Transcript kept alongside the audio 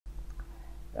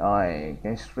Rồi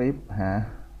cái strip hả?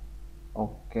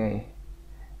 Ok,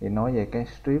 thì nói về cái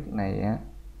strip này á,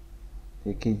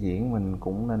 thì khi diễn mình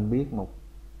cũng nên biết một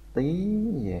tí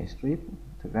về strip.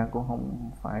 Thực ra cũng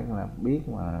không phải là biết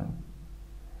mà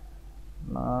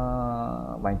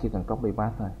bạn chỉ cần copy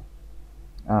paste thôi.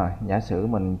 Giả sử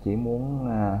mình chỉ muốn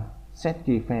set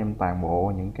keyframe toàn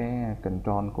bộ những cái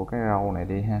control của cái row này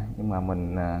đi ha, nhưng mà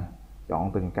mình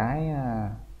chọn từng cái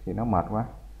thì nó mệt quá.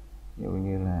 Ví dụ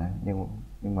như là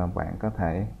nhưng mà bạn có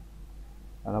thể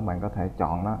bạn có thể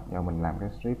chọn nó rồi mình làm cái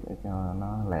strip để cho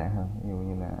nó lẹ hơn. Ví dụ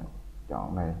như là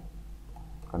chọn này,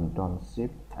 Control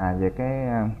Shift. Về cái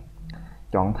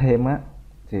chọn thêm á,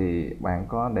 thì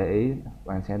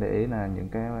bạn sẽ để ý là những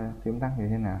cái phím tắt như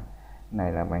thế nào.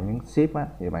 Này là bạn nhấn Shift á,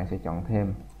 thì bạn sẽ chọn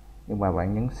thêm, nhưng mà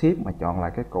bạn nhấn Shift mà chọn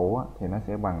lại cái cũ á, thì nó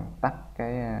sẽ bằng tắt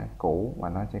cái cũ và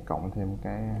nó sẽ cộng thêm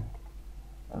cái,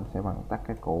 nó sẽ bằng tắt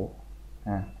cái cũ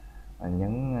ha.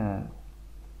 Nhấn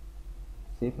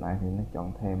Shift lại thì nó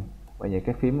chọn thêm. Bởi vậy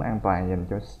cái phím an toàn dành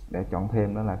cho để chọn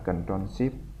thêm đó là Control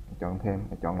Shift chọn thêm,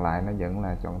 chọn lại nó vẫn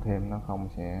là chọn thêm, nó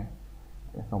sẽ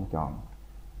không chọn.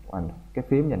 Còn cái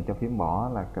phím dành cho phím bỏ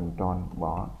là Control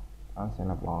bỏ, đó sẽ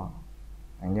là bỏ.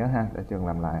 Bạn nhớ ha, để trường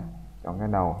làm lại. Chọn cái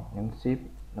đầu nhấn Shift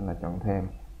nên là chọn thêm,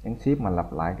 nhấn Shift mà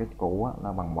lặp lại cái cũ á,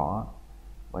 là bằng bỏ.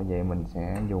 Bởi vậy mình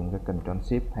sẽ dùng cái Control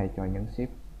Shift thay cho nhấn Shift.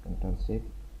 Control Shift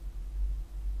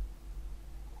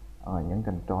rồi nhấn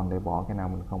Control để bỏ cái nào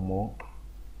mình không muốn.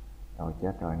 Rồi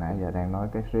chết rồi, nãy giờ đang nói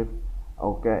cái strip.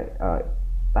 Ok rồi,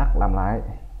 tắt làm lại.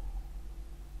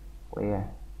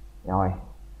 Rồi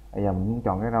bây giờ mình muốn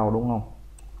chọn cái râu đúng không,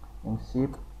 nhấn Shift,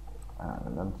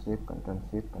 Control Shift, Control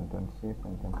Shift, Control Shift,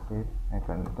 Control Shift, hay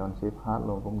Control Shift hết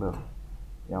luôn cũng được.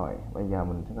 Rồi bây giờ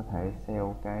mình sẽ có thể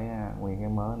save cái nguyên cái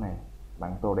mớ này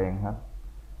bằng tô đen hết.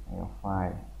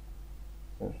 File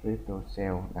Shift to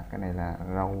save, đặt cái này là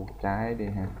râu trái đi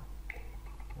ha,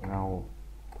 râu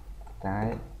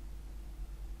trái,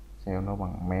 save nó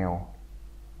bằng mail.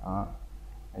 Đó,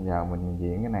 bây giờ mình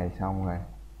diễn cái này xong rồi,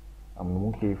 mình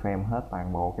muốn keyframe hết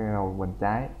toàn bộ cái râu bên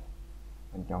trái,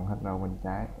 mình chọn hết râu bên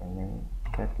trái và nhấn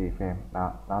set keyframe.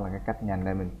 Đó là cái cách nhanh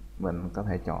để mình có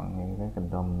thể chọn những cái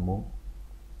control mình muốn.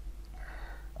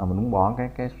 Mình muốn bỏ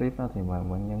cái strip đó thì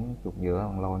mình nhấn chuột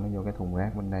giữa, lôi nó vô cái thùng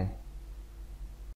rác bên đây.